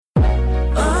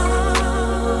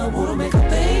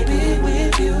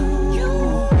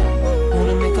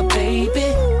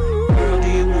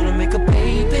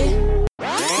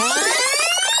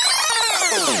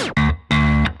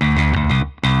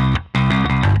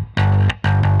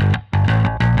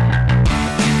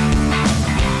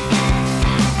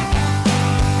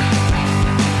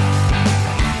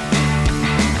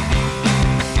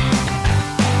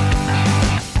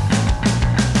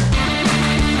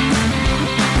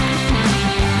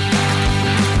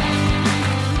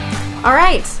All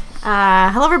right.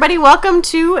 Hello, everybody. Welcome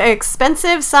to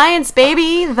Expensive Science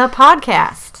Baby, the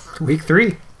podcast. Week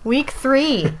 3. Week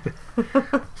 3.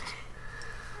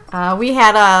 We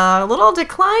had a little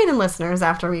decline in listeners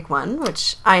after week 1,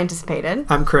 which I anticipated.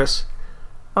 I'm Chris.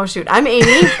 Oh, shoot. I'm Amy.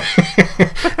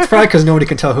 It's probably because nobody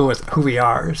can tell who we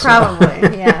are. So.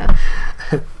 Probably, yeah.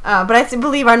 But I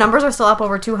believe our numbers are still up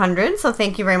over 200, so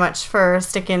thank you very much for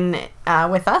sticking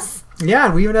with us. Yeah,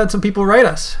 and we even had some people write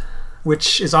us,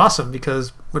 which is awesome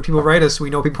because when people write us,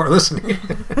 we know people are listening.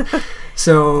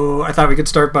 So I thought we could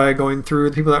start by going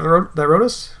through the people that wrote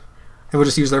us. And we'll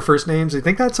just use their first names. Do you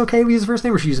think that's okay? We use first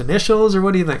name, or should we use initials, or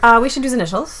what do you think? We should use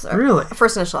initials. Really?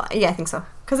 First initial. Yeah, I think so.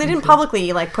 Because they didn't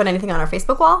publicly put anything on our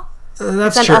Facebook wall.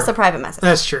 That's Send true. us a private message.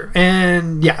 That's true.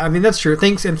 And yeah, I mean, that's true.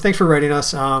 Thanks for writing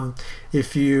us.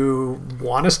 If you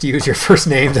want us to use your first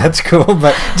name, that's cool,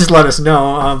 but just let us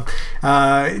know.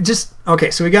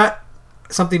 Okay, so we got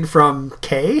something from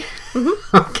Kay.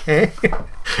 Mm-hmm. Okay.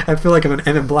 I feel like I'm an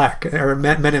Men in Black, or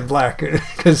Men in Black,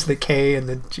 because the K and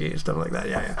the G and stuff like that.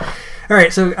 Yeah. All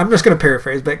right, so I'm just going to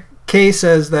paraphrase, but Kay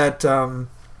says that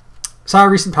saw a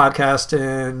recent podcast,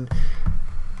 and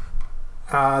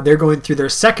they're going through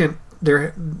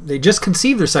they just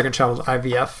conceived their second child with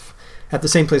IVF at the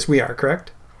same place we are,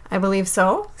 correct? I believe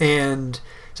so. And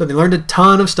so they learned a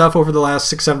ton of stuff over the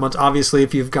last 6-7 months. Obviously,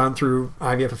 if you've gone through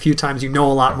IVF a few times, you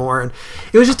know a lot more. And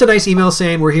it was just a nice email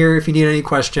saying, we're here if you need any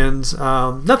questions.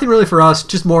 Nothing really for us,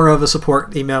 just more of a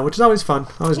support email, which is always fun.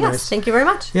 Always nice. Yes, thank you very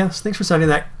much. Yes, thanks for sending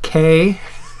that, Kay.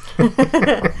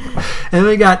 And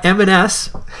we got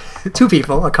M&S,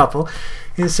 a couple.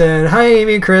 He said, "Hi,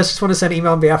 Amy and Chris. Just want to send an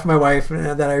email on behalf of my wife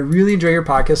that I really enjoy your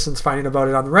podcast since finding about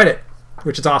it on the Reddit,"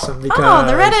 which is awesome. Because,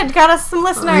 the Reddit got us some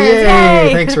listeners.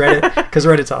 Yay! Thanks, Reddit, because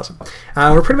Reddit's awesome.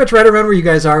 We're pretty much right around where you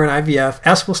guys are in IVF.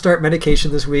 S will start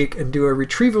medication this week and do a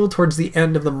retrieval towards the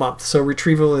end of the month. So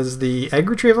retrieval is the egg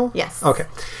retrieval? Yes. Okay.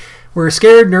 We're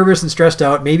scared, nervous, and stressed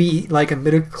out, maybe like a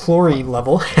midichlorian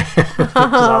level, which is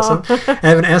awesome. And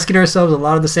have been asking ourselves a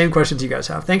lot of the same questions you guys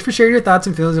have. Thanks for sharing your thoughts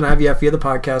and feelings on IVF via the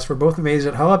podcast. We're both amazed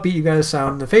at how upbeat you guys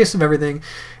sound in the face of everything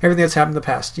that's happened in the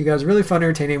past. You guys are really fun and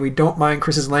entertaining. We don't mind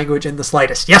Chris's language in the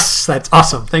slightest. Yes, that's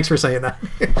awesome. Thanks for saying that.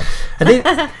 I think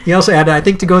he also added, I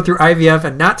think to go through IVF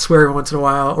and not swear every once in a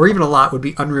while, or even a lot, would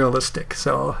be unrealistic.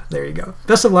 So there you go.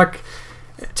 Best of luck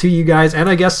to you guys, and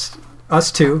I guess us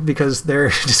too, because they're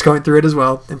just going through it as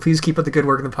well. And please keep up the good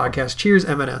work in the podcast. Cheers,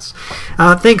 M&S.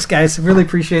 Thanks, guys. Really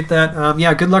appreciate that.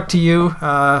 Good luck to you.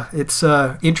 It's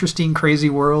an interesting, crazy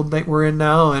world that we're in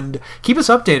now, and keep us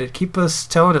updated. Keep us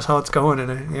telling us how it's going,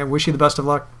 and I wish you the best of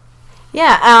luck.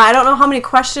 Yeah, I don't know how many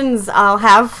questions I'll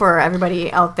have for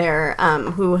everybody out there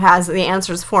who has the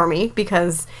answers for me,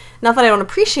 because not that I don't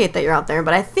appreciate that you're out there,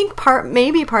 but I think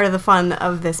maybe part of the fun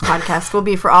of this podcast will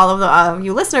be for all of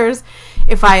you listeners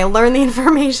if I learn the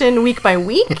information week by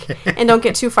week and don't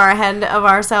get too far ahead of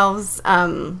ourselves.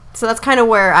 So that's kind of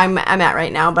where I'm at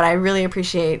right now, but I really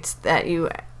appreciate that you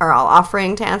are all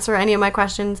offering to answer any of my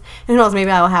questions. And who knows, maybe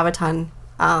I will have a ton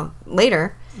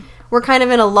later. We're kind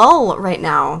of in a lull right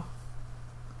now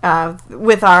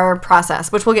with our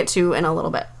process, which we'll get to in a little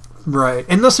bit. Right.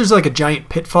 Unless there's like a giant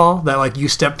pitfall that you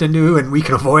stepped into and we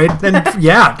can avoid, then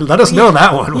yeah, let us know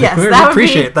that one. Yes, we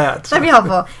appreciate that. That'd be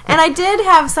helpful. And I did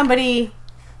have somebody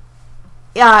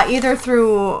either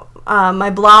through my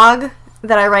blog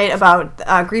that I write about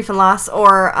grief and loss,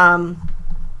 or a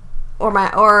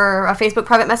Facebook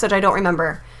private message, I don't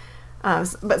remember.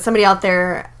 But somebody out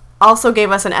there also gave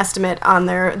us an estimate on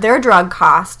their drug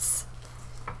costs.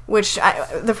 Which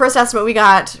the first estimate we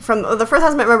got from our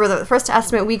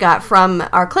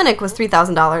clinic was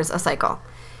 $3,000 a cycle,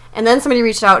 and then somebody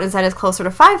reached out and said it's closer to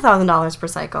 $5,000 per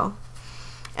cycle.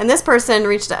 And this person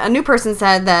a new person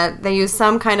said that they use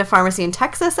some kind of pharmacy in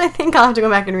Texas. I think I'll have to go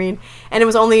back and read, and it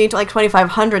was only like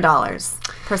 $2,500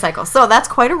 per cycle. So that's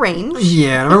quite a range.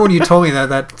 Yeah, I remember when you told me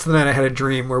that's the night I had a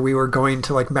dream where we were going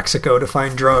to Mexico to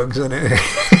find drugs, and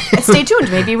stay tuned.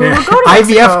 Maybe we will go to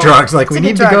Mexico. IVF drugs. We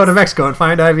need to go to Mexico and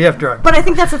find IVF drugs. But I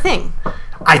think that's a thing.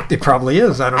 It probably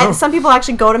is. I don't know. Some people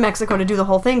actually go to Mexico to do the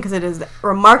whole thing because it is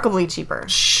remarkably cheaper.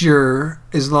 Sure,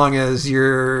 as long as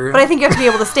you're... But I think you have to be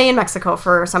able to stay in Mexico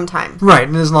for some time. Right,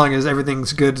 and as long as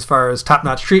everything's good as far as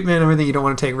top-notch treatment and everything, you don't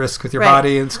want to take risks with your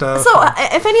body and stuff. So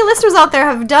if any listeners out there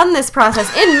have done this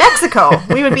process in Mexico,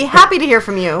 we would be happy to hear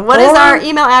from you. What is our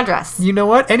email address? You know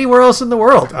what? Anywhere else in the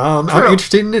world. I'm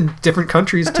interested in different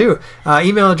countries, too.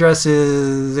 Email address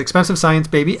is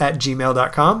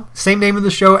expensivesciencebaby@gmail.com. Same name of the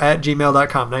show,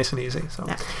 @gmail.com. Nice and easy. So,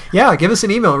 yeah, give us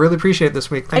an email. Really appreciate it this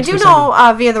week. Thanks. I do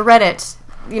know via the Reddit,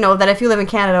 that if you live in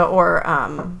Canada or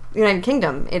United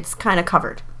Kingdom, it's kind of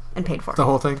covered and paid for. The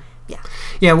whole thing?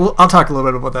 Yeah, well, I'll talk a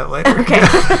little bit about that later. Okay.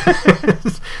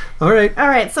 All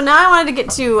right. So now I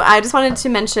just wanted to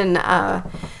mention,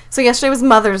 so yesterday was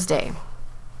Mother's Day.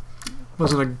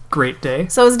 Wasn't a great day.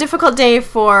 So it was a difficult day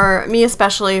for me,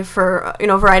 especially for,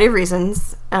 a variety of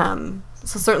reasons.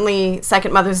 So certainly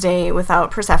second Mother's Day without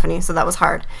Persephone, so that was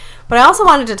hard. But I also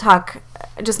wanted to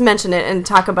just mention it and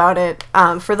talk about it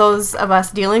for those of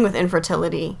us dealing with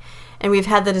infertility. And we've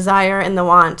had the desire and the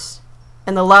want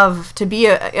and the love to be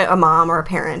a mom or a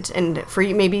parent, and for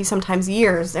maybe sometimes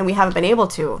years, and we haven't been able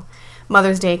to.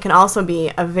 Mother's Day can also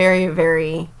be a very,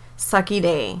 very sucky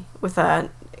day with a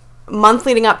month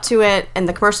leading up to it, and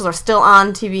the commercials are still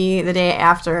on TV the day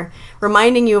after,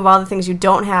 reminding you of all the things you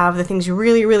don't have, the things you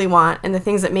really, really want, and the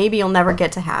things that maybe you'll never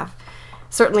get to have.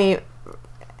 Certainly,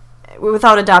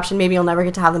 without adoption, maybe you'll never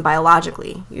get to have them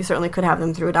biologically. You certainly could have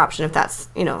them through adoption if that's,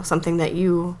 something that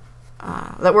you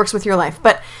that works with your life.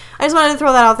 But I just wanted to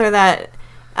throw that out there that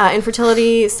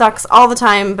infertility sucks all the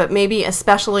time, but maybe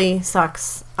especially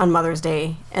sucks on Mother's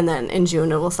Day, and then in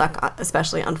June it will suck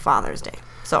especially on Father's Day.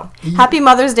 So happy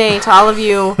Mother's Day to all of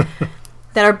you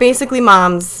that are basically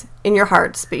moms in your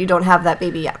hearts, but you don't have that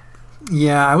baby yet.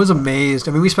 Yeah, I was amazed.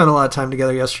 I mean, we spent a lot of time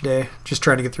together yesterday just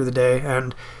trying to get through the day,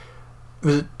 and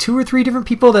was it 2 or 3 different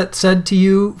people that said to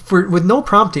you with no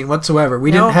prompting whatsoever? We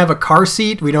didn't have a car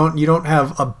seat. You don't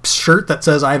have a shirt that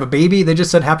says I have a baby. They just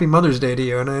said Happy Mother's Day to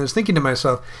you. And I was thinking to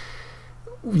myself,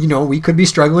 we could be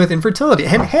struggling with infertility.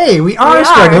 And hey, we are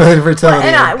struggling with infertility.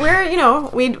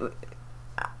 And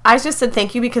I just said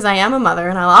thank you because I am a mother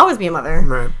and I'll always be a mother.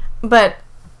 Right. But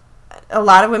a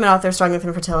lot of women out there struggling with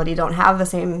infertility don't have the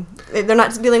same. They're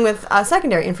not dealing with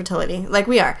secondary infertility like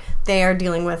we are. They are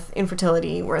dealing with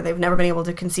infertility where they've never been able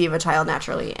to conceive a child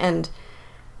naturally. And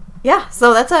yeah,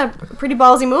 so that's a pretty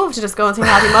ballsy move to just go and say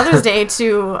Happy Mother's Day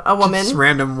to a woman. Just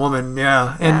random woman,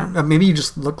 yeah. And maybe you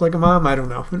just look like a mom. I don't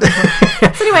know.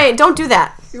 So anyway, don't do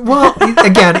that. Well,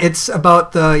 again, it's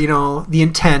about the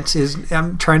intent is,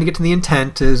 I'm trying to get to the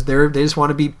intent is they just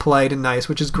want to be polite and nice,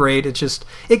 which is great. It's just,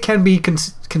 it can be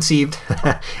conceived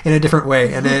in a different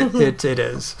way, and it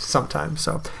is sometimes.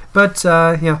 So, but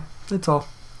yeah, that's all.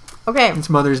 Okay. It's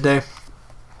Mother's Day.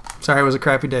 Sorry, it was a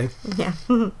crappy day. Yeah.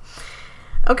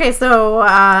 Okay, so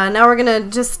now we're going to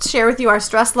just share with you our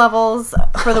stress levels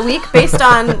for the week based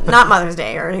on, not Mother's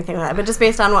Day or anything like that, but just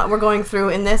based on what we're going through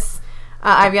in this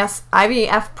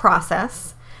IVF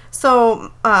process.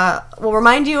 So we'll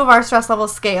remind you of our stress level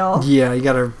scale. Yeah, you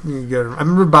gotta. I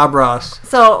remember Bob Ross.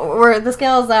 So the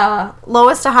scale is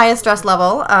lowest to highest stress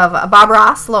level of Bob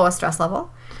Ross, lowest stress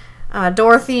level.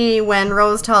 Dorothy, when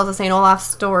Rose tells a St. Olaf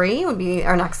story, would be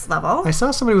our next level. I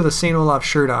saw somebody with a St. Olaf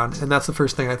shirt on, and that's the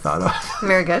first thing I thought of.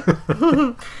 Very good.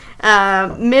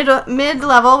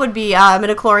 Mid-level would be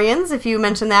midichlorians. If you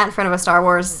mention that in front of a Star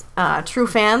Wars true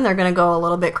fan, they're going to go a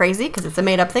little bit crazy because it's a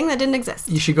made-up thing that didn't exist.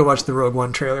 You should go watch the Rogue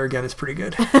One trailer again. It's pretty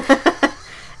good.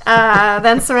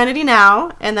 Then Serenity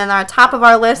Now. And then our top of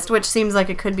our list, which seems like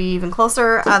it could be even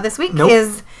closer this week,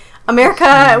 is America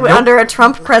under a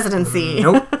Trump presidency.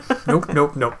 Nope.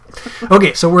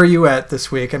 Okay, so where are you at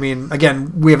this week? I mean,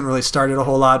 again, we haven't really started a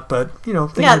whole lot, but, things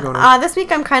are going on. This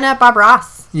week I'm kind of Bob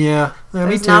Ross. Yeah,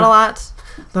 me too. Not a lot.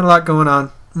 Not a lot going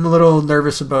on. I'm a little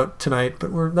nervous about tonight,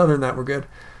 but other than that, we're good.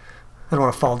 I don't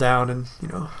want to fall down and,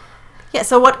 Yeah,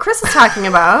 so what Chris is talking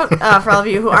about, for all of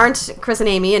you who aren't Chris and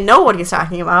Amy and know what he's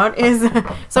talking about, is,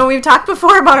 so we've talked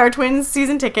before about our Twins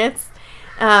season tickets.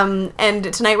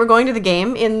 And tonight we're going to the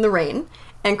game in the rain,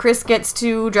 and Chris gets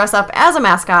to dress up as a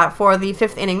mascot for the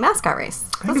 5th inning mascot race.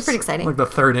 That's pretty exciting. Like the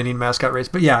 3rd inning mascot race,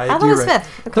 but yeah, I thought you're it was right.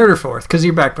 5th. Okay. 3rd or 4th, because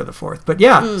you're back by the 4th. But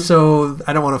yeah, so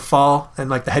I don't want to fall and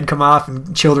like the head come off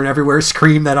and children everywhere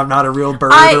scream that I'm not a real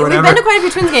bird or whatever. We've been to quite a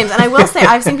few Twins games, and I will say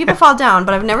I've seen people fall down,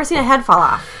 but I've never seen a head fall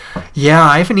off. Yeah,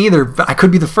 I haven't either, but I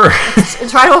could be the first.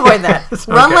 Try to avoid that.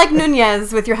 Run like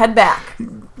Nunez with your head back.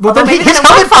 Well, then maybe his it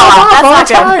would fall off. all the That's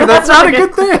not time. good. That's not a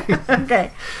good thing.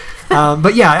 Okay.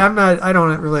 But yeah, I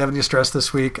don't really have any stress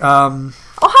this week. How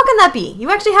can that be?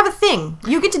 You actually have a thing.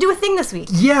 You get to do a thing this week.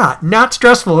 Yeah, not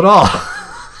stressful at all.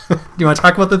 Do you want to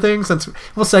talk about the thing? Since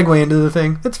we'll segue into the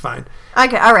thing. It's fine.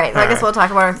 Okay, all right. I guess we'll talk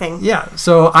about our thing. Yeah,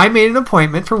 so I made an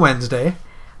appointment for Wednesday.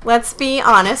 Let's be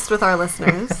honest with our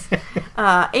listeners.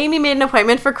 Amy made an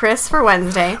appointment for Chris for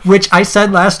Wednesday. Which I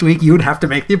said last week you would have to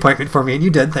make the appointment for me, and you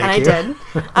did. Thank you. And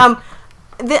I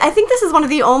did. I think this is one of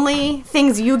the only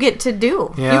things you get to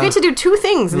do. Yeah. You get to do 2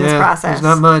 things in this process. There's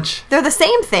not much. They're the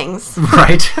same things.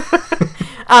 Right.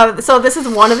 So this is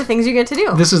one of the things you get to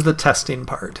do. This is the testing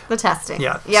part. The testing.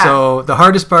 Yeah. So the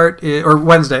hardest part is, or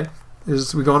Wednesday,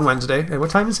 is we go on Wednesday. And what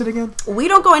time is it again? We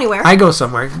don't go anywhere. I go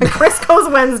somewhere. Chris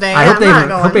goes Wednesday. I hope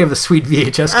they have the sweet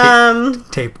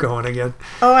VHS tape going again.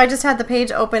 Oh, I just had the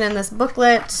page open in this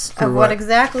booklet of what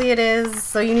exactly it is.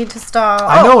 So you need to stall.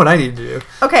 I know what I need to do.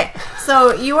 Okay,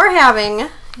 so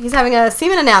he's having a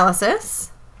semen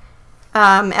analysis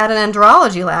at an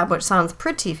andrology lab, which sounds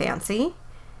pretty fancy.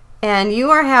 And you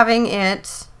are having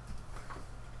it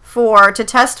to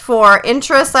test for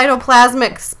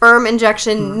intracytoplasmic sperm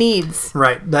injection needs.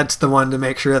 Right. That's the one to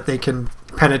make sure that they can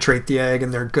penetrate the egg,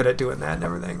 and they're good at doing that and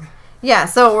everything. Yeah,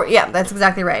 that's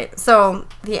exactly right. So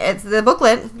it's the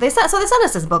booklet. They sent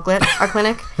us this booklet, our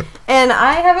clinic, and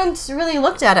I haven't really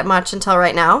looked at it much until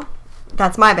right now.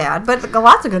 That's my bad, but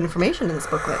lots of good information in this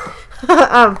booklet.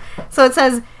 So it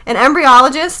says, an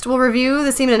embryologist will review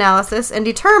the semen analysis and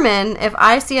determine if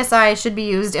ICSI should be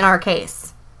used in our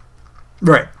case.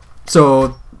 Right.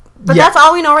 So, but that's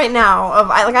all we know right now.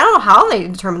 I don't know how they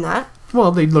determine that.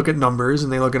 Well, they look at numbers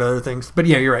and they look at other things. But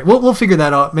yeah, you're right. We'll figure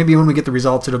that out. Maybe when we get the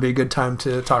results, it'll be a good time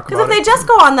to talk about it. Because if they just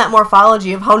go on that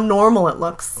morphology of how normal it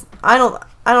looks, I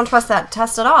don't trust that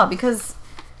test at all, because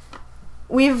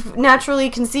we've naturally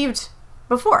conceived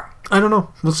before. I don't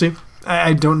know. We'll see.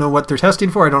 I don't know what they're testing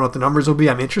for. I don't know what the numbers will be.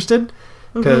 I'm interested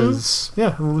because,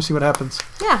 we'll see what happens.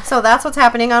 Yeah, so that's what's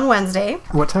happening on Wednesday.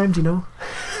 What time do you know?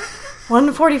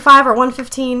 1:45 or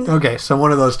 1:15. Okay, so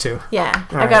one of those two. Yeah,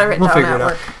 All I got it written down at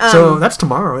work. So that's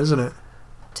tomorrow, isn't it?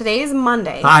 Today's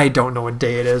Monday. I don't know what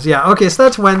day it is. Yeah, okay, so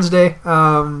that's Wednesday.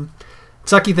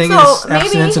 Sucky thing is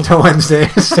abstinence until Wednesday.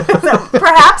 So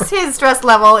perhaps his stress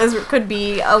level could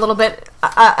be a little bit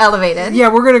elevated.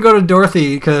 Yeah, we're going to go to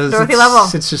Dorothy because level.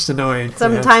 It's just annoying.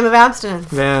 Some time of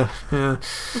abstinence. Yeah.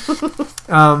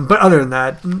 But other than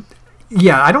that,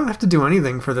 yeah, I don't have to do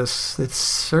anything for this.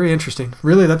 It's very interesting.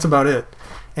 Really, that's about it.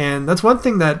 And that's one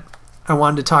thing that I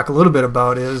wanted to talk a little bit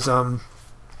about is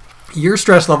your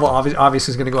stress level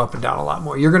obviously is going to go up and down a lot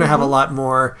more. You're going to have a lot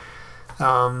more...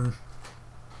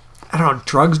 I don't know,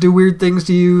 drugs do weird things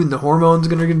to you, and the hormones are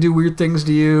going to do weird things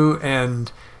to you,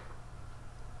 and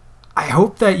I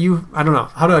hope that I don't know,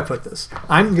 how do I put this?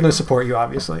 I'm going to support you,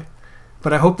 obviously,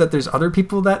 but I hope that there's other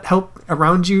people that help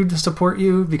around you to support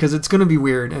you, because it's going to be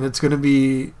weird, and it's going to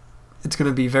be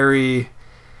very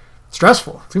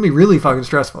stressful. It's going to be really fucking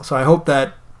stressful, so I hope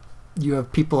that you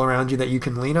have people around you that you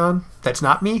can lean on. That's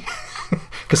not me.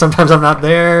 Because sometimes I'm not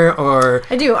there, or...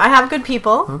 I do. I have good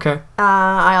people. Okay.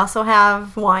 I also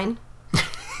have wine.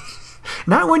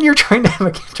 Not when you're trying to have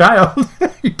a child.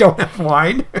 You don't have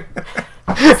wine.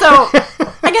 So,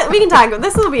 I guess we can talk about...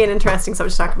 This will be an interesting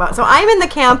subject to talk about. So, I'm in the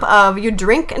camp of you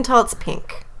drink until it's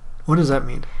pink. What does that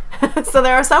mean? So,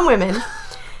 there are some women,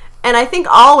 and I think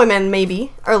all women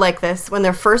maybe are like this when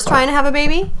they're first trying to have a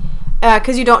baby.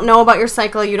 Because you don't know about your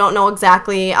cycle, you don't know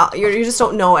exactly, you just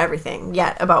don't know everything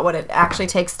yet about what it actually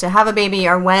takes to have a baby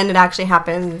or when it actually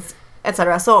happens,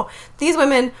 etc. So these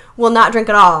women will not drink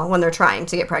at all when they're trying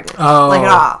to get pregnant, at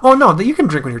all. Oh no, you can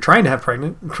drink when you're trying to have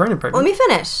pregnant. Let me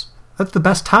finish. That's the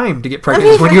best time to get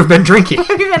pregnant is when you've been drinking.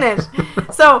 Let me finish.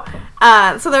 So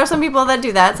there are some people that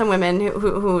do that. Some women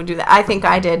who do that. I think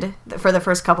I did for the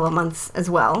first couple of months as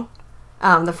well.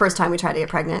 The first time we tried to get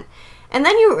pregnant, and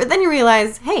then you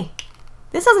realize, hey,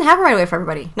 this doesn't happen right away for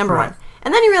everybody, number one.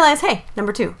 And then you realize, hey,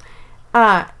 number two,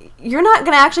 you're not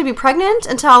going to actually be pregnant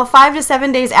until 5 to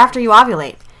 7 days after you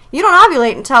ovulate. You don't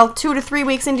ovulate until 2 to 3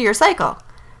 weeks into your cycle.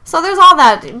 So there's all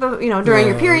that, during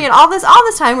your period, all this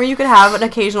time where you could have an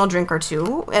occasional drink or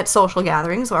two at social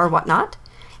gatherings or whatnot,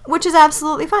 which is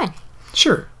absolutely fine.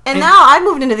 Sure. And now I've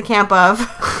moved into the camp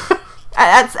of...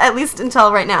 at least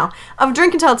until right now, of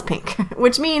drink until it's pink,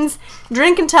 which means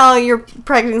drink until your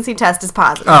pregnancy test is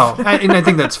positive. Oh, and I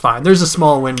think that's fine. There's a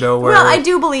small window where... Well, I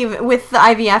do believe with the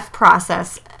IVF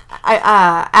process,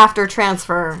 after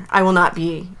transfer, I will not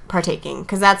be partaking,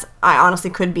 because I honestly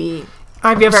could be...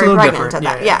 IVF's a little different.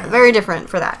 Yeah, very different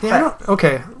for that. Yeah,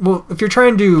 okay. Well, if you're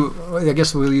trying to, I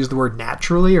guess we'll use the word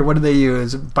naturally, or what do they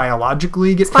use?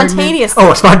 Biologically get spontaneously.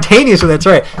 Pregnant? Oh, spontaneously, that's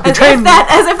right.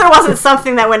 As if there wasn't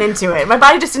something that went into it. My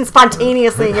body just didn't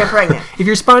spontaneously get pregnant. If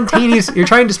you're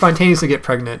trying to spontaneously get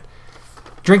pregnant,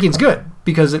 drinking's good,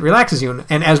 because it relaxes you.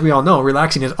 And as we all know,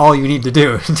 relaxing is all you need to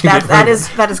do to get pregnant.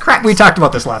 That is correct. We talked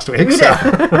about this last week. We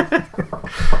did.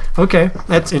 Okay,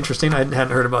 that's interesting. I hadn't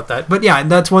heard about that. But yeah,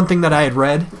 that's one thing that I had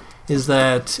read, is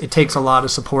that it takes a lot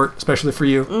of support, especially for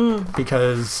you,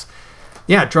 because,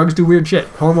 yeah, drugs do weird shit.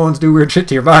 Hormones do weird shit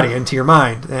to your body and to your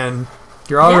mind, and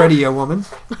you're already a woman.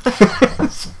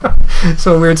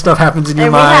 So weird stuff happens in your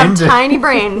mind. And we have tiny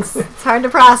brains. It's hard to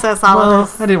process all of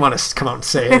this. I didn't want to come out and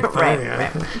say it. But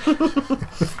right.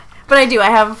 But I do. I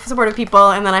have supportive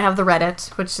people, and then I have the Reddit,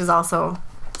 which is also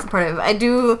supportive.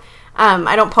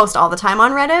 I don't post all the time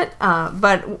on Reddit,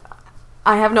 but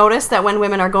I have noticed that when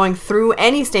women are going through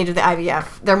any stage of the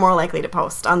IVF, they're more likely to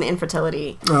post on the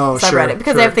infertility subreddit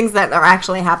because they have things that are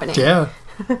actually happening. Yeah.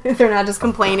 They're not just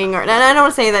complaining, and I don't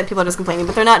want to say that people are just complaining,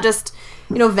 but they're not just,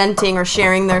 venting or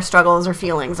sharing their struggles or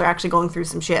feelings. They're actually going through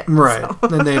some shit. Right. So.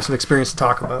 And they have some experience to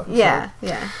talk about. Yeah, so.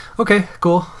 yeah. Okay,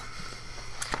 cool.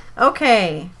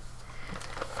 Okay.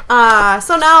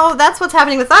 So now that's what's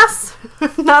happening with us.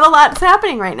 Not a lot's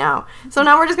happening right now. So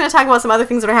now we're just going to talk about some other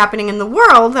things that are happening in the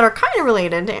world that are kind of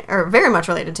related, or very much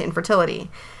related to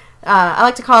infertility. I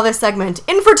like to call this segment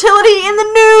Infertility in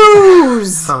the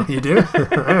News! Oh, you do? All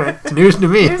right. It's news to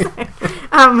me.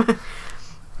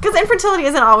 Because infertility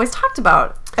isn't always talked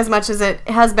about as much as it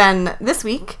has been this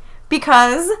week,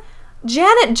 because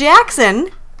Janet Jackson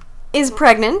is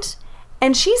pregnant,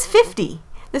 and she's 50.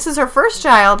 This is her first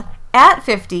child at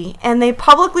 50, and they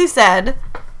publicly said,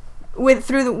 with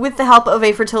the help of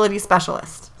a fertility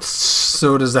specialist.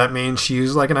 So does that mean she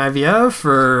used like an IVF,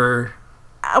 or...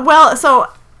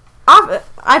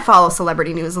 I follow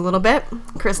celebrity news a little bit.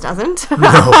 Chris doesn't. No,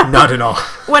 not at all.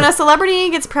 When a celebrity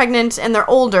gets pregnant and they're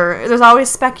older, there's always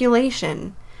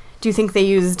speculation. Do you think they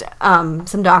used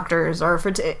some doctors or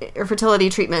fertility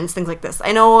treatments, things like this?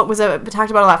 I know it was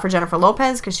talked about a lot for Jennifer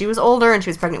Lopez because she was older and she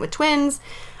was pregnant with twins.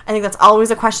 I think that's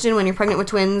always a question when you're pregnant with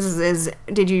twins is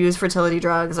did you use fertility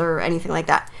drugs or anything like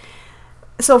that?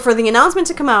 So for the announcement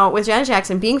to come out with Janet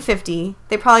Jackson being 50,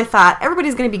 they probably thought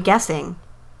everybody's going to be guessing.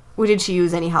 Did she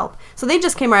use any help? So they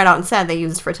just came right out and said they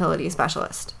used fertility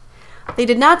specialist. They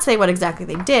did not say what exactly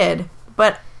they did,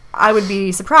 but I would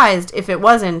be surprised if it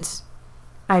wasn't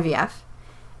IVF.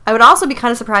 I would also be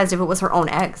kind of surprised if it was her own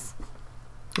eggs.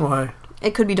 Why?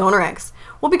 It could be donor eggs.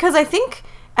 Well, because I think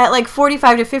at like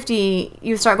 45 to 50,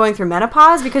 you start going through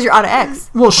menopause because you're out of eggs.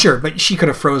 Well, sure, but she could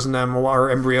have frozen them or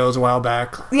embryos a while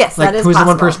back. Yes, like, that is who's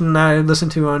possible. The one person I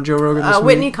listened to on Joe Rogan this week?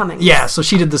 Whitney Cummings. Yeah, so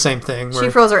she did the same thing. She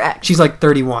froze her eggs. She's like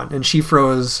 31, and she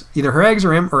froze either her eggs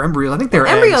or embryos. I think they were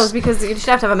embryos eggs. Because you should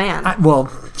have to have a man.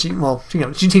 She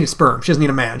needs sperm. She doesn't need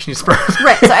a man. She needs sperm.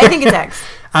 Right, so I think it's eggs.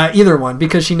 Either one,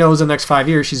 because she knows the next 5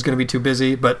 years she's going to be too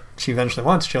busy, but she eventually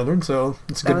wants children, so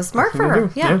it's good. That was smart for her,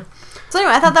 yeah. So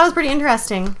anyway, I thought that was pretty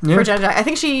interesting for Janet. I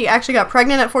think she actually got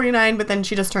pregnant at 49, but then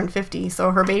she just turned 50,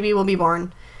 so her baby will be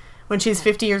born when she's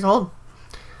 50 years old.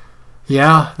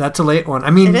 Yeah, that's a late one.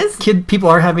 I mean, it is. Some people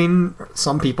are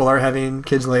having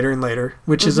kids later and later,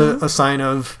 which is a sign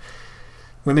of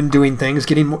women doing things,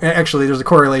 getting more. Actually, there's a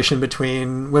correlation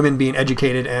between women being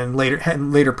educated and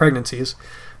later pregnancies.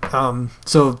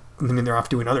 So, I mean, they're off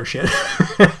doing other shit.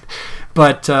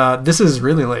 But this is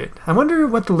really late. I wonder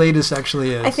what the latest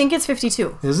actually is. I think it's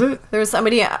 52. Is it? There was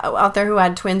somebody out there who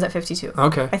had twins at 52.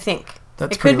 Okay. I think.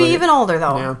 That's it could be late. even older,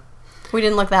 though. Yeah. We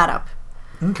didn't look that up.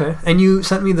 Okay. And you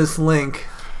sent me this link.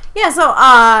 Yeah, so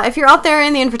if you're out there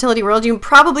in the infertility world, you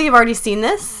probably have already seen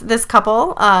this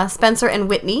couple, Spencer and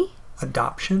Whitney.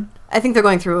 Adoption? I think they're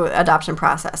going through adoption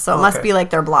process, so it must be like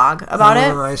their blog about it.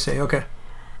 Oh, I see. Okay.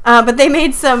 But they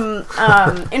made some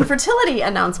infertility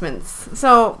announcements.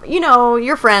 So,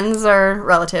 your friends or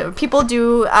relative. People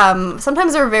do,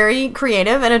 sometimes they're very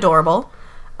creative and adorable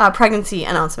pregnancy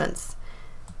announcements.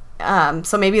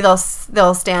 So maybe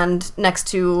they'll stand next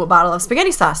to a bottle of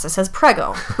spaghetti sauce that says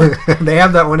Prego. They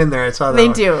have that one in there. I saw that They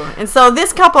one. do. And so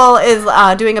this couple is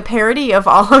doing a parody of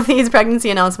all of these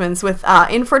pregnancy announcements with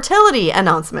infertility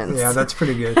announcements. Yeah, that's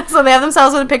pretty good. So they have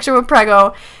themselves with a picture with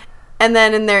Prego. And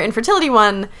then in their infertility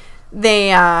one,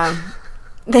 they're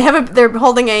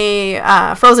holding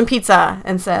a frozen pizza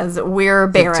and says "We're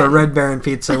barren." It's a Red Baron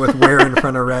pizza with "Where" in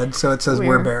front of red, so it says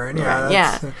 "We're barren."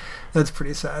 Yeah, that's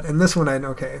pretty sad. And this one,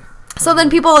 okay. So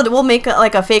then people will make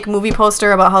a fake movie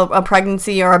poster about how a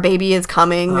pregnancy or a baby is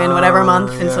coming in whatever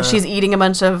month, and so she's eating a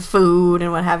bunch of food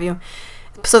and what have you.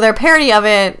 So their parody of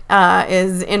it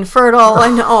is infertile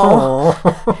and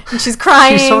and she's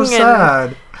crying. She's so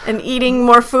sad. And eating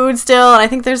more food still, and I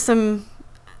think there's some.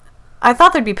 I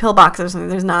thought there'd be pillboxes or something.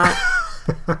 There's not.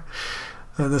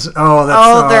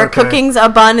 They're cooking a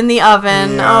bun in the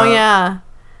oven. Yeah. Oh yeah.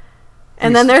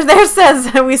 And then there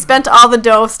says we spent all the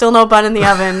dough, still no bun in the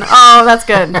oven. Oh, that's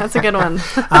good. That's a good one.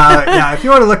 If you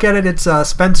want to look at it, it's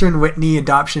Spencer and Whitney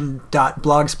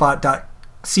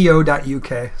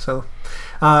adoption.blogspot.co.uk. So,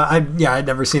 I'd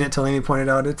never seen it till Amy pointed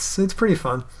out. It's pretty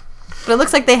fun. But it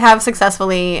looks like they have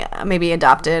successfully maybe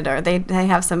adopted, or they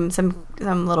have some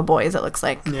little boys, it looks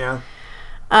like. Yeah.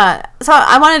 So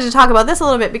I wanted to talk about this a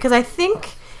little bit because I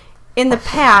think in the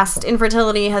past,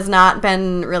 infertility has not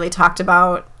been really talked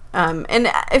about. And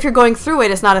if you're going through it,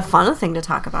 it's not a fun thing to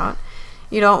talk about.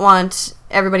 You don't want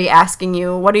everybody asking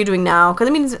you, what are you doing now?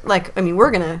 Because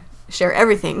we're going to share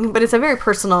everything, but it's a very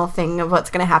personal thing of what's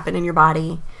going to happen in your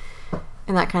body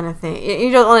and that kind of thing.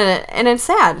 You don't want it, and it's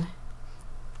sad.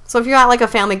 So if you're at like a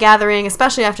family gathering,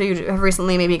 especially after you have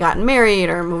recently maybe gotten married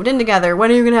or moved in together, when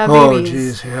are you going to have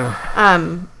babies? Oh, jeez,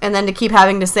 yeah. And then to keep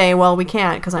having to say, well, we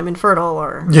can't because I'm infertile,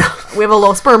 or we have a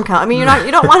low sperm count. I mean,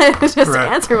 you don't want to just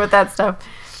answer with that stuff.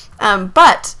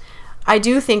 But I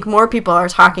do think more people are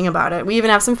talking about it. We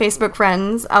even have some Facebook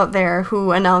friends out there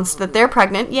who announced that they're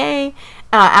pregnant, yay,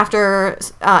 after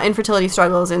infertility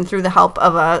struggles and through the help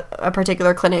of a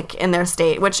particular clinic in their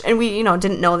state, and we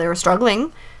didn't know they were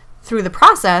struggling through the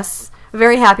process.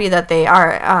 Very happy that they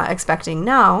are expecting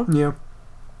now. Yeah.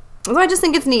 So I just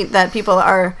think it's neat that people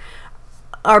are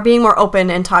being more open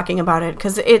and talking about it,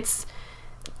 because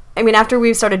after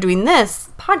we've started doing this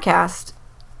podcast,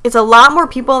 it's a lot more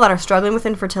people that are struggling with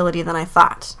infertility than I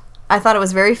thought. I thought it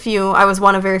was very few. I was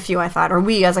one of very few, I thought, or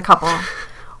we as a couple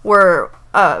were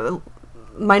a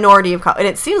minority of couples. And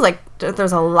it seems like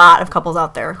there's a lot of couples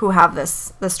out there who have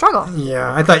this struggle.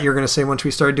 Yeah, I thought you were going to say once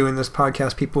we started doing this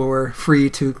podcast, people were free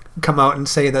to come out and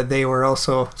say that they were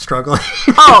also struggling.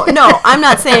 Oh, no, I'm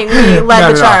not saying we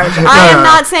led the charge. I am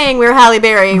not saying we're Halle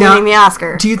Berry winning the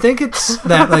Oscar. Do you think it's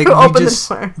that, like,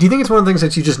 do you think it's one of the things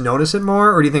that you just notice it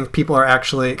more, or do you think people are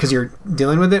actually, because you're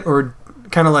dealing with it, or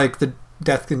kind of like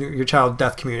your child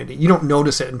death community, you don't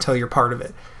notice it until you're part of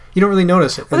it? You don't really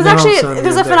notice it. Well,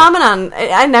 there's a phenomenon.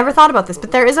 I never thought about this,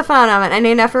 but there is a phenomenon. I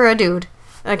named after a dude.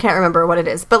 I can't remember what it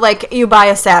is. But, like, you buy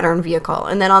a Saturn vehicle,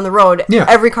 and then on the road,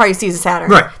 every car you see is a Saturn.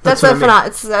 Right. That's a phenomenon.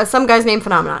 It's some guy's name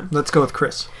phenomenon. Let's go with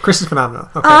Chris. Chris's phenomenon.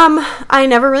 Okay. I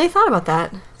never really thought about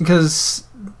that. Because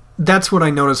that's what I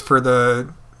noticed for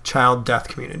the child death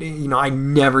community. I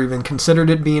never even considered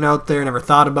it being out there, never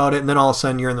thought about it, and then all of a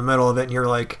sudden you're in the middle of it, and you're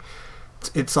like,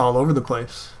 it's all over the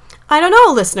place. I don't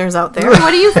know, listeners out there.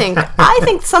 What do you think? I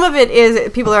think some of it is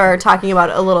people are talking about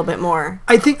it a little bit more.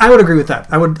 I think I would agree with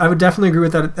that. I would definitely agree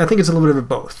with that. I think it's a little bit of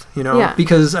both,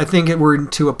 because I think we're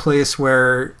into a place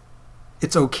where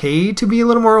it's okay to be a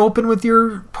little more open with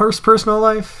your personal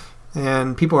life,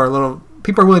 and people are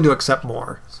willing to accept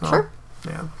more. So, sure.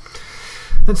 Yeah.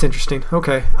 That's interesting.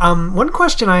 Okay. One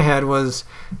question I had was,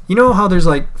 how there's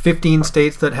like 15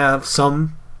 states that have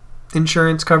some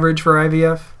insurance coverage for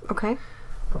IVF? Okay.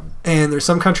 And there's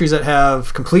some countries that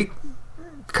have complete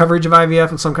coverage of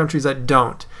IVF and some countries that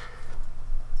don't.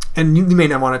 And you may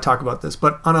not want to talk about this,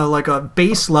 but on a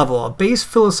base level, a base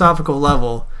philosophical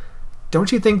level,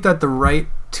 don't you think that the right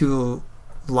to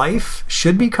life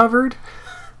should be covered?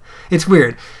 It's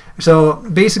weird. So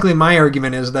basically my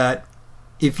argument is that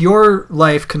if your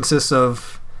life consists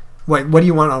of, what do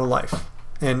you want out of life?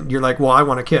 And you're like, well, I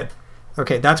want a kid.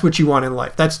 Okay, that's what you want in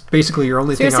life. That's basically your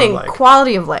only thing I like. So you're saying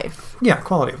quality of life. Yeah,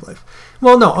 quality of life.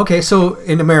 Well, no. Okay, so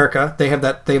in America, they have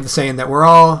the saying that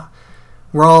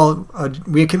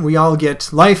we all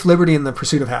get life, liberty, and the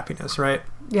pursuit of happiness, right?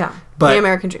 Yeah. But the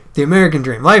American dream. The American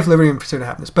dream. Life, liberty, and pursuit of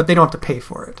happiness. But they don't have to pay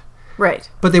for it. Right.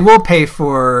 But they will pay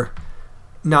for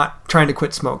not trying to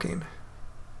quit smoking.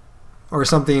 Or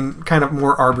something kind of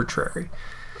more arbitrary.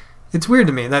 It's weird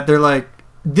to me that they're like,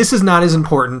 this is not as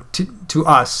important to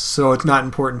us, so it's not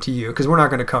important to you, because we're not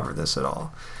going to cover this at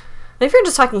all. If you're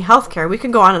just talking healthcare, we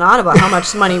could go on and on about how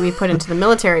much money we put into the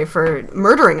military for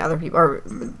murdering other people, or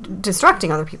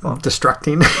destructing other people.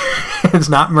 Destructing? It's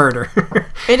not murder.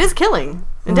 It is killing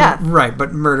and death. Right,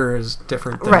 but murder is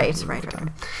different than Right.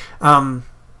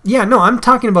 Yeah, no, I'm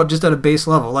talking about just at a base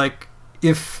level. Like,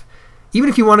 even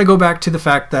if you want to go back to the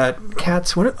fact that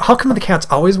cats, how come the cats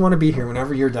always want to be here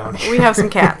whenever you're down here? We have some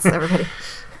cats, everybody.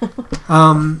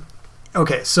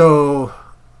 Okay, so,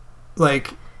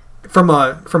 like, from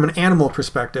an animal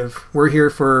perspective, we're here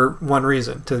for one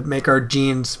reason, to make our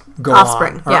genes go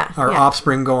offspring, on. Our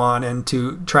offspring go on, and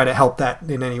to try to help that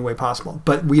in any way possible.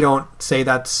 But we don't say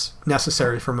that's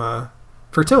necessary from a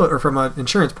fertility or from an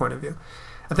insurance point of view.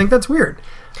 I think that's weird.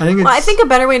 I think a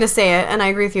better way to say it, and I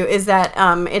agree with you, is that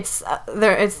it's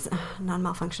not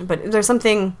malfunction, but there's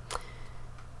something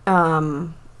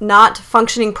not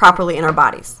functioning properly in our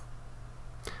bodies.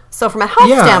 So from a health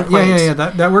standpoint,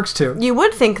 that works too. You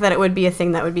would think that it would be a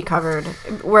thing that would be covered,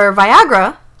 where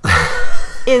Viagra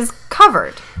is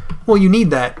covered. Well, you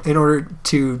need that in order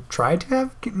to try to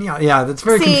have. Yeah, that's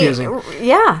very confusing.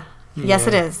 Yeah. Yes,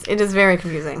 it is. It is very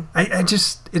confusing.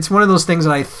 It's one of those things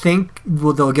that I think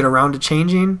they'll get around to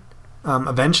changing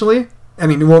eventually. I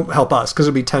mean, it won't help us because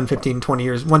it'll be 10, 15, 20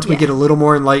 years. Once we get a little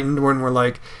more enlightened, when we're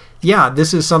like, yeah,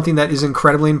 this is something that is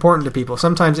incredibly important to people.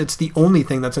 Sometimes it's the only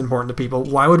thing that's important to people.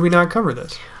 Why would we not cover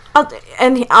this?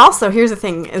 And also, here's the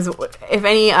thing, is if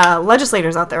any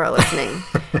legislators out there are listening,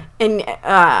 and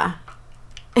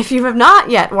if you have not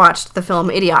yet watched the film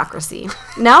Idiocracy,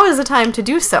 now is the time to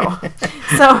do so.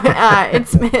 So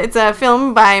it's a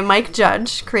film by Mike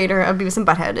Judge, creator of Beavis and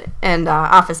Butthead and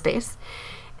Office Space.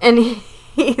 And he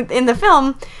in the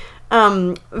film,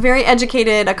 very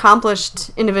educated,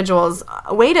 accomplished individuals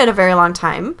waited a very long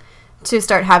time to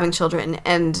start having children.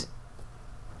 And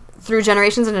through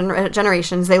generations and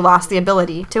generations, they lost the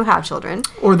ability to have children.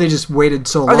 Or they just waited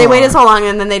so long. Or they waited so long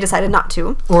and then they decided not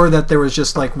to. Or that there was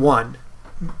just like one.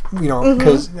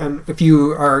 Because if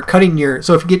you are cutting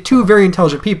so if you get two very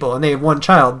intelligent people and they have one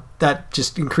child, that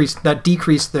decreased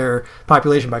their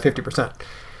population by 50%.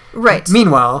 Right.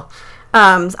 Meanwhile,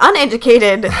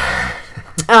 uneducated,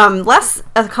 less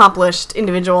accomplished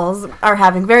individuals are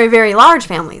having very, very large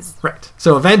families. Right.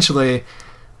 So eventually,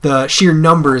 the sheer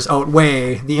numbers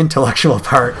outweigh the intellectual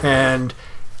part, and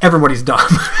everybody's dumb.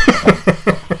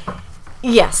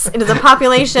 Yes, it is a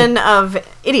population of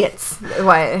idiots.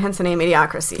 Hence the name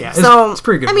Idiocracy. Yeah, so it's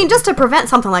pretty good. I mean, just to prevent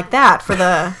something like that for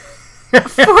the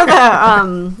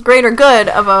greater good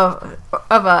of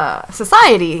a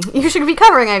society, you should be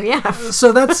covering IVF.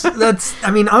 So that's.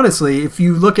 I mean, honestly, if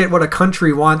you look at what a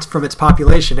country wants from its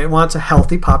population, it wants a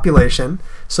healthy population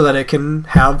so that it can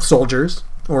have soldiers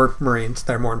or Marines.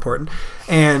 They're more important,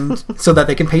 and so that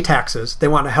they can pay taxes. They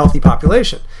want a healthy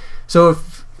population. So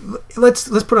let's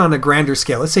put it on a grander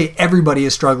scale. Let's say everybody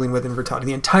is struggling with infertility.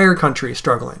 The entire country is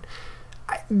struggling.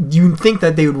 You'd think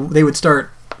that they would start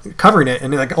covering it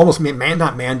and like almost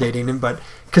not mandating them, but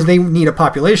because they need a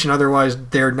population. Otherwise,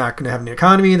 they're not going to have an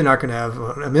economy. They're not going to have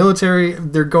a military.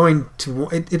 They're going to.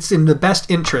 It's in the best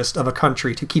interest of a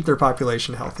country to keep their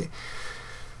population healthy.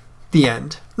 The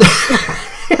end.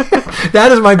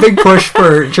 That is my big push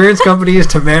for insurance companies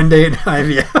to mandate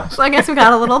IVF. So I guess we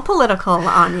got a little political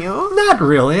on you. Not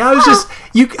really. I was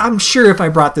I'm sure if I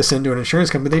brought this into an insurance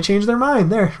company, they change their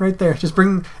mind. There, right there. Just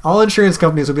bring all insurance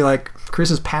companies will be like,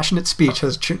 Chris's passionate speech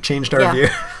has changed our view.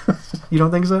 You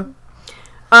don't think so?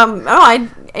 I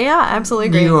absolutely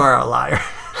agree. You are a liar.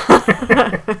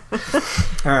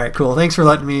 All right, cool. Thanks for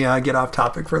letting me get off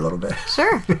topic for a little bit.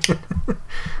 Sure.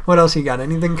 What else you got?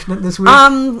 Anything this week?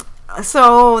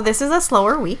 So this is a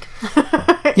slower week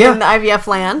in the IVF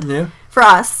land. Yeah. For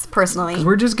us personally,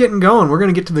 we're just getting going. We're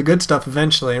going to get to the good stuff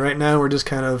eventually. Right now, we're just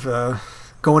kind of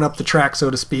going up the track, so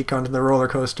to speak, onto the roller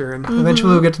coaster, and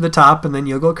eventually we'll get to the top, and then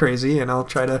you'll go crazy, and I'll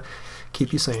try to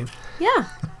keep you sane. Yeah.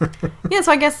 Yeah.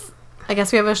 So I guess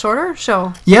we have a shorter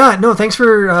show. Yeah. No. Thanks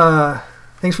for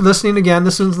listening again.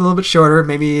 This one's a little bit shorter.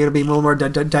 Maybe it'll be a little more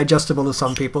digestible to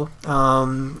some people.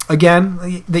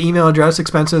 Again, the email address,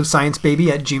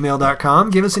 expensivesciencebaby@gmail.com.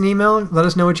 Give us an email. Let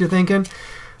us know what you're thinking.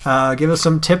 Give us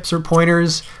some tips or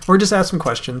pointers, or just ask some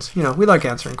questions. We like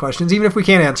answering questions. Even if we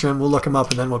can't answer them, we'll look them up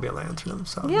and then we'll be able to answer them.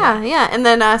 So yeah. And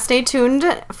then stay tuned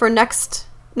for next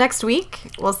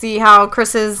week. We'll see how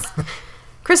Chris's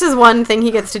one thing he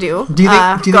gets to do. Do you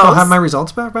think I'll have my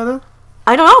results back by then?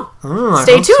 I don't know.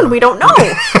 Stay tuned. So. We don't know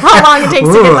how long it takes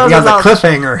to get those results. The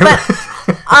cliffhanger. But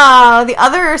the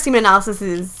other semen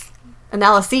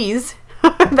analyses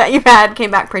that you've had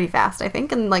came back pretty fast, I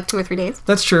think, in like 2 or 3 days.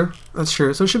 That's true.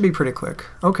 So it should be pretty quick.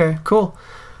 Okay, cool.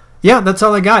 Yeah, that's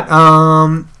all I got.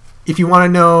 If you want to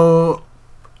know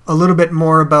a little bit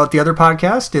more about the other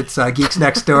podcast, it's Geeks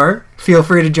Next Door. Feel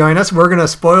free to join us. We're going to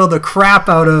spoil the crap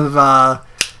out of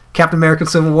Captain America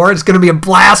Civil War. It's going to be a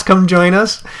blast. Come join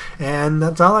us. And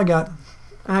that's all I got.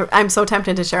 I'm so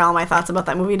tempted to share all my thoughts about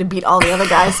that movie to beat all the other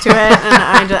guys to it,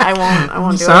 and I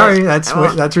won't do it. Sorry, that's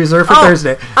reserved for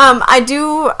Thursday. I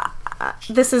do.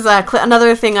 This is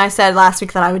another thing I said last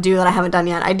week that I would do that I haven't done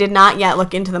yet. I did not yet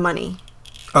look into the money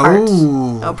part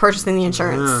of purchasing the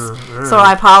insurance. So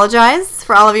I apologize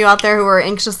for all of you out there who were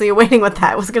anxiously awaiting what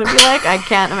that was going to be like. I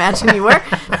can't imagine you were.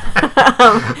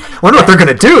 Wonder what they're going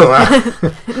to do.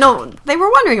 No, they were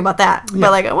wondering about that. Yeah.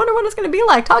 But I wonder what it's going to be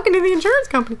like talking to the insurance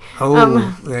company.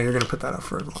 Yeah, you're going to put that up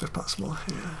for as long as possible.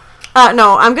 Yeah.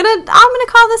 No, I'm gonna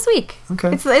call this week.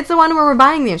 Okay. It's the one where we're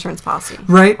buying the insurance policy.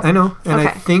 Right, I know, and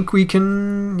I think we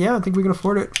can. Yeah, I think we can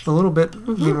afford it a little bit. I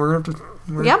mean, we're gonna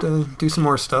have to do some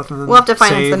more stuff. And then we'll have to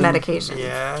finance the medication.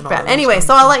 But anyway,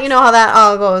 so I'll let you know how that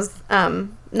all goes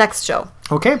next show.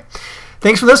 Okay.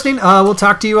 Thanks for listening. We'll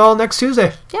talk to you all next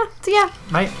Tuesday. Yeah. See ya.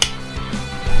 Bye.